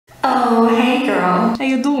Oh, hey girl. How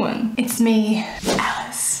you doing? It's me,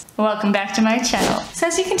 Alice. Welcome back to my channel. So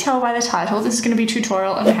as you can tell by the title, this is going to be a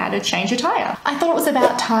tutorial on how to change a tyre. I thought it was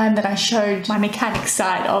about time that I showed my mechanic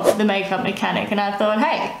side of the makeup mechanic, and I thought,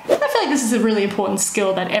 hey, I feel like this is a really important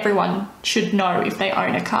skill that everyone should know if they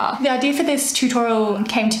own a car. The idea for this tutorial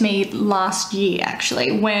came to me last year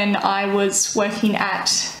actually, when I was working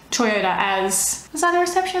at Toyota as, was I the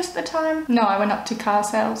receptionist at the time? No, I went up to car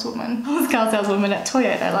saleswoman. I was car saleswoman at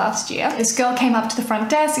Toyota last year. This girl came up to the front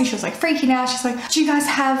desk and she was like freaking out. She's like, do you guys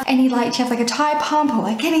have any, like, do you have like a tire pump or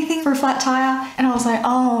like anything for a flat tire? And I was like,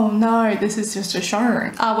 oh no, this is just a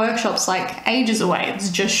showroom. Our workshop's like ages away. It's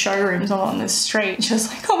just showrooms all on this street. And she was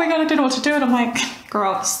like, oh my God, I don't know what to do. And I'm like,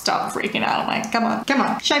 girl, stop freaking out. I'm like, come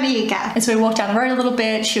on, show me your car. And so we walked down the road a little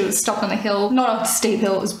bit. She was stopped on a hill, not a steep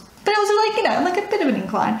hill, but it was like, you know, like a bit of an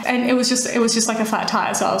incline. And it was just like a flat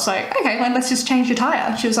tire. So I was like, okay, like let's just change your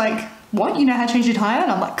tire. She was like, what? You know how to change your tire?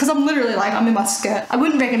 And I'm like, because I'm literally like, I'm in my skirt. I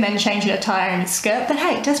wouldn't recommend changing a tire in a skirt, but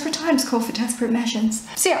hey, desperate times call for desperate measures.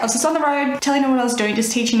 So yeah, I was just on the road, telling her what I was doing,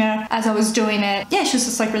 just teaching her as I was doing it. Yeah, she was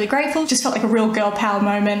just like really grateful. Just felt like a real girl power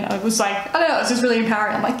moment. I was like, I don't know, it was just really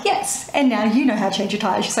empowering. I'm like, yes, and now you know how to change your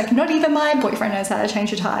tire. She's like, not even my boyfriend knows how to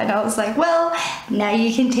change a tire. And I was like, well, now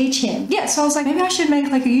you can teach him. Yeah, so I was like, maybe I should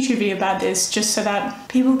make like a YouTube video about this just so that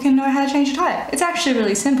people can know how to change a tire. It's actually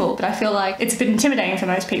really simple, but I feel like it's a bit intimidating for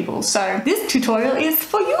most people. So this tutorial is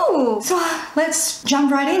for you. So let's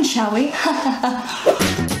jump right in, shall we?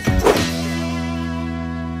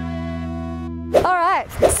 Alright,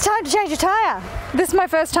 it's time to change your tyre. This is my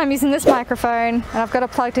first time using this microphone and I've got it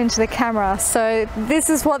plugged into the camera, so this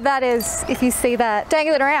is what that is if you see that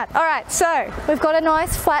dangling around. Alright, so we've got a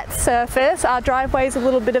nice flat surface. Our driveway is a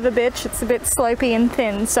little bit of a bitch. It's a bit slopey and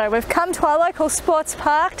thin, so we've come to our local sports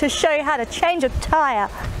park to show you how to change a tyre.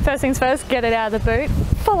 First things first, get it out of the boot.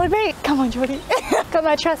 Follow me. Come on, Jordy. Got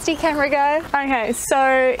my trusty camera go. Okay,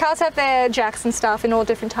 so cars have their jacks and stuff in all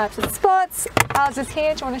different types of spots. Ours is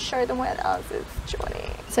here. Do you want to show them where ours is, Jordy?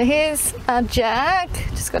 So here's our jack.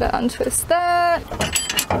 Just got to untwist that.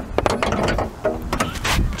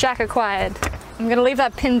 Jack acquired. I'm going to leave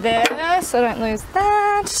that pin there so I don't lose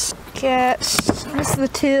that. Get the rest of the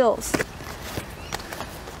tools.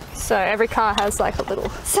 So every car has like a little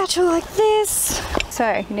satchel like this.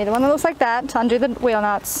 So you need the one that looks like that to undo the wheel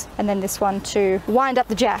nuts, and then this one to wind up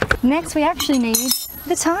the jack. Next we actually need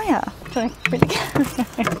the tyre.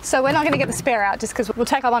 So we're not going to get the spare out just because we'll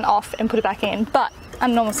take our one off and put it back in, but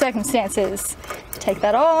under normal circumstances, take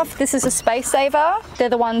that off. This is a space saver. They're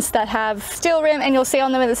the ones that have steel rim, and you'll see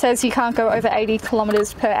on them that says you can't go over 80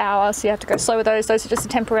 kilometers per hour, so you have to go slow with those. Those are just a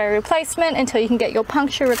temporary replacement until you can get your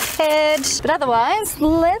puncture repaired. But otherwise,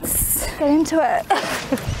 let's get into it.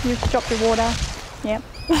 You've dropped your water. Yep.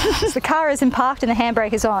 So the car isn't parked and the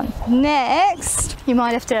handbrake is on. Next, you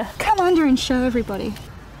might have to come under and show everybody.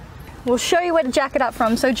 We'll show you where to jack it up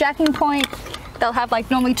from. So jacking point, they'll have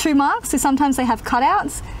like normally 2 marks, so sometimes they have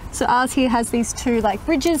cutouts. So ours here has these 2 like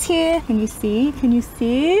ridges here. Can you see? Can you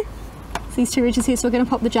see? So these 2 ridges here, so we're gonna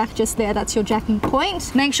pop the jack just there. That's your jacking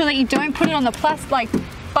point. Make sure that you don't put it on the plastic like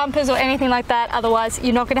bumpers or anything like that, otherwise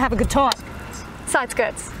you're not gonna have a good time. Side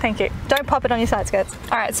skirts, thank you. Don't pop it on your side skirts.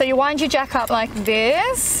 All right, so you wind your jack up like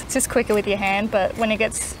this. It's just quicker with your hand, but when it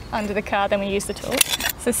gets under the car, then we use the tool.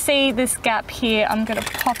 So see this gap here, I'm gonna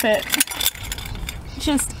pop it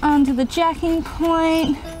just under the jacking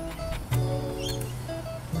point.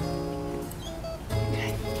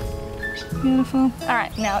 Beautiful. All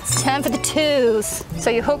right, now it's time for the tools. So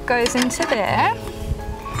your hook goes into there,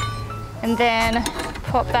 and then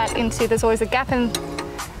pop that into, there's always a gap in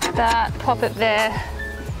that, pop it there,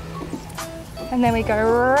 and then we go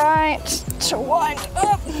right to wind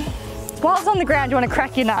up. While it's on the ground, you want to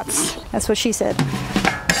crack your nuts. That's what she said.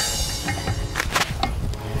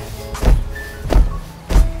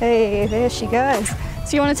 Hey, there she goes.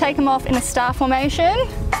 So you want to take them off in a star formation.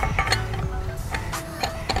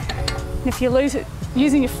 And if you lose it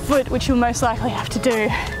using your foot, which you'll most likely have to do,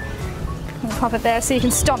 you'll pop it there so you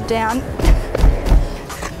can stomp down.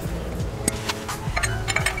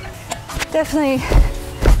 Definitely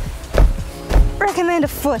recommend a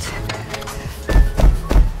foot.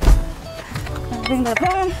 Bring that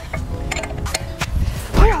down.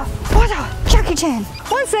 Jackie Chan.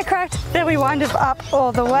 Once they're cracked, then we wind it up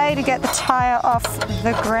all the way to get the tyre off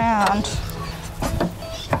the ground.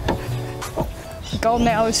 The gold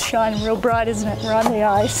now is shining real bright, isn't it? Right in the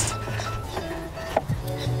eyes.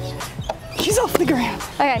 She's off the ground.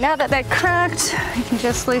 Okay, now that they're cracked, you can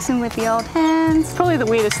just loosen with the old hands. Probably the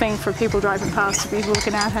weirdest thing for people driving past to be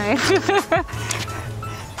looking at, hey?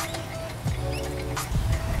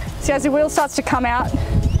 See, as the wheel starts to come out,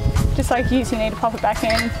 just like you need to pop it back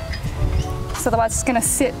in. because otherwise it's gonna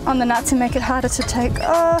sit on the nuts and make it harder to take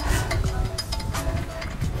off.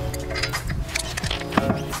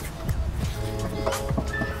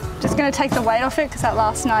 Just gonna take the weight off it because that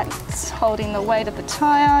last night's holding the weight of the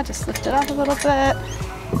tyre. Just lift it up a little bit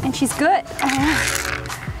and she's good.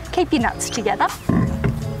 Keep your nuts together.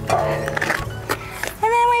 And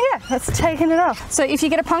then we go, that's taking it off. So if you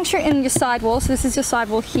get a puncture in your sidewall, so this is your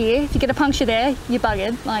sidewall here, if you get a puncture there, you're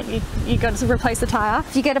buggered, like you got to replace the tyre.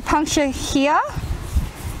 If you get a puncture here,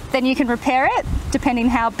 then you can repair it depending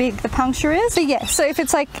how big the puncture is. But yeah, so if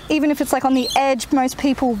it's like, even if it's like on the edge, most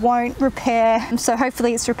people won't repair. So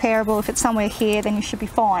hopefully it's repairable. If it's somewhere here, then you should be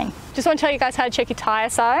fine. Just want to tell you guys how to check your tyre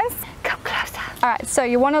size. Come closer. All right, so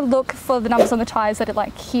you want to look for the numbers on the tyres that are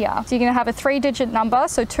like here. So you're going to have a 3-digit number.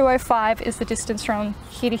 So 205 is the distance from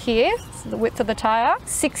here to here, so the width of the tyre.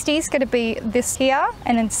 60 is going to be this here,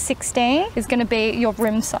 and then 16 is going to be your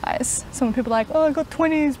rim size. So when people are like, oh, I got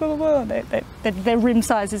 20s, blah, blah, blah, their rim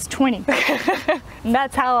size is 20. And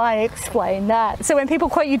that's how I explain that. So when people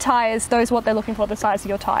quote you tyres, those are what they're looking for, the size of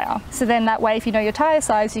your tyre. So then that way, if you know your tyre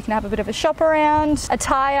size, you can have a bit of a shop around. A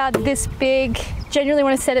tyre this big, generally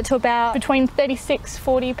want to set it to about between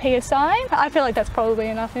 36-40 PSI. I feel like that's probably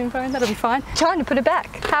enough info, that'll be fine. Trying to put it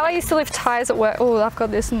back. How I used to lift tyres at work, oh, I've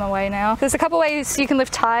got this in my way now. There's a couple ways you can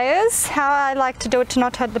lift tyres. How I like to do it to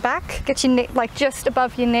not hurt the back. Get your knee, like just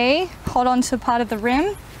above your knee, hold on to part of the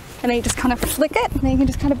rim, and then you just kind of flick it, and then you can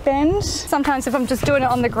just kind of bend. Sometimes if I'm just doing it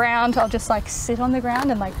on the ground, I'll just like sit on the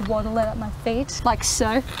ground and like waddle it at my feet, like so.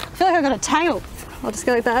 I feel like I've got a tail. I'll just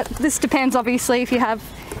go like that. This depends obviously if you have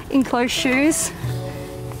enclosed shoes.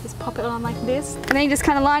 Just pop it on like this. And then you just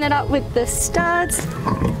kind of line it up with the studs.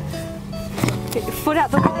 Get your foot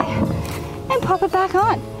out the way and pop it back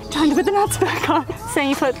on. Time to put the nuts back on. So then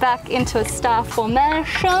you put it back into a star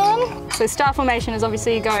formation. So star formation is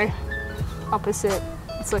obviously you go opposite.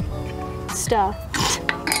 It's like star.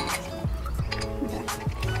 Okay.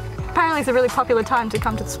 Apparently it's a really popular time to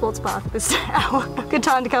come to the sports park at this hour. Good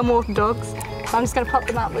time to come walk dogs. So I'm just going to pop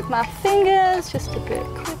them up with my fingers, just a bit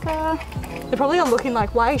quicker. They're probably all looking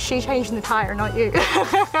like, why is she changing the tyre, not you?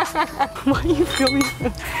 Why are you filming?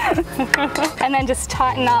 And then just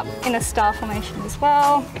tighten up in a star formation as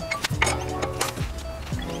well.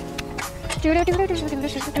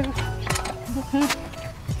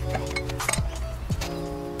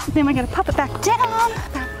 Then we're going to pop it back down.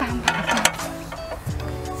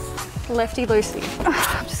 Lefty loosey.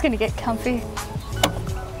 I'm just going to get comfy.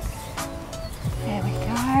 There we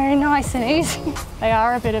go, nice and easy. They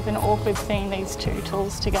are a bit of an awkward thing, these two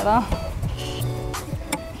tools together.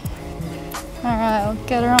 All right, I'll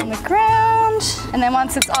get her on the ground. And then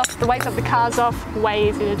once it's off, the weight of the car's off, way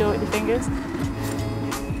easier to do it with your fingers.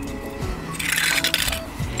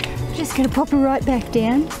 Just gonna pop it right back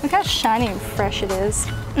down. Look how shiny and fresh it is.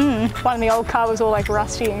 One of the old car was all like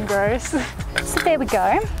rusty and gross. So there we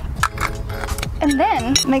go. And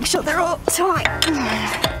then make sure they're all tight.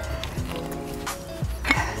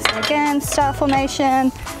 So again, star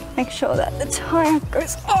formation. Make sure that the tyre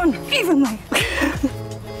goes on evenly.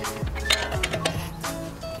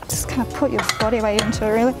 Just kind of put your body weight into it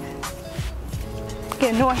really.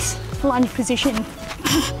 Get a nice lunge position.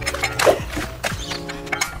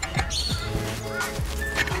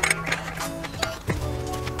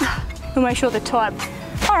 And make sure they're tight.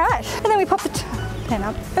 All right, and then we pop the pen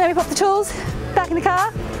up. And then we pop the tools back in the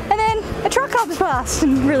car, and then a truck comes past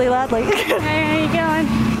really loudly. Hey, how you going?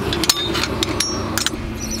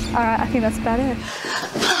 All right, I think that's about it.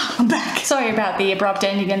 I'm back. Sorry about the abrupt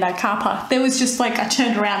ending in that car park. There was just like, I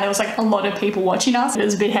turned around, there was like a lot of people watching us. It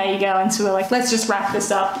was a bit, how you going? So we're like, let's just wrap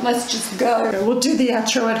this up. Let's just go. We'll do the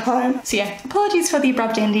outro at home. So yeah, apologies for the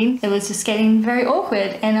abrupt ending. It was just getting very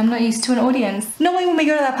awkward and I'm not used to an audience. Normally when we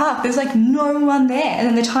go to that park, there's like no one there. And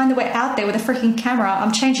then the time that we're out there with a freaking camera,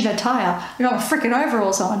 I'm changing a tire. I got my freaking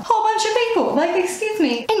overalls on. Whole bunch of people, like, excuse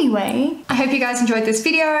me. Anyway, I hope you guys enjoyed this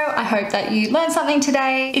video. I hope that you learned something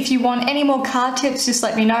today. If you want any more car tips, just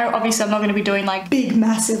let me know. Obviously, I'm not going to be doing like big,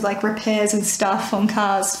 massive like repairs and stuff on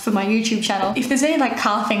cars for my YouTube channel. If there's any like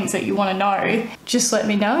car things that you want to know, just let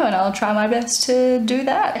me know and I'll try my best to do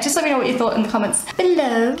that. Just let me know what you thought in the comments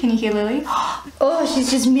below. Can you hear Lily? Oh,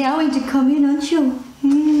 she's just meowing to come in, aren't you?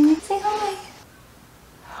 Say hi.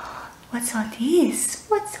 What's all this?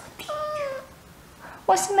 What's all this?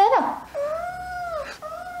 What's the matter?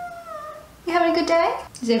 You having a good day?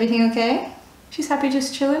 Is everything okay? She's happy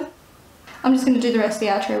just chilling? I'm just going to do the rest of the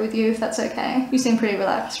outro with you if that's okay. You seem pretty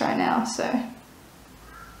relaxed right now, so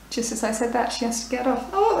just as I said that, she has to get off.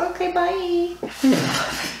 Oh, okay, bye.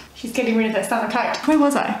 She's getting rid of her stomach coat. Where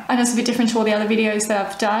was I? I know it's a bit different to all the other videos that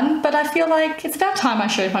I've done, but I feel like it's about time I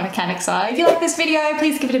showed my mechanic side. If you like this video,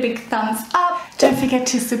 please give it a big thumbs up. Don't forget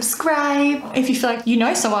to subscribe. If you feel like you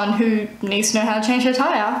know someone who needs to know how to change her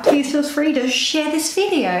tyre, please feel free to share this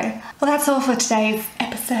video. Well, that's all for today's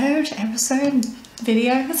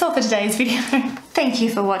video. That's all for today's video. Thank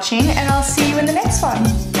you for watching, and I'll see you in the next one.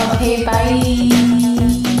 Okay, bye.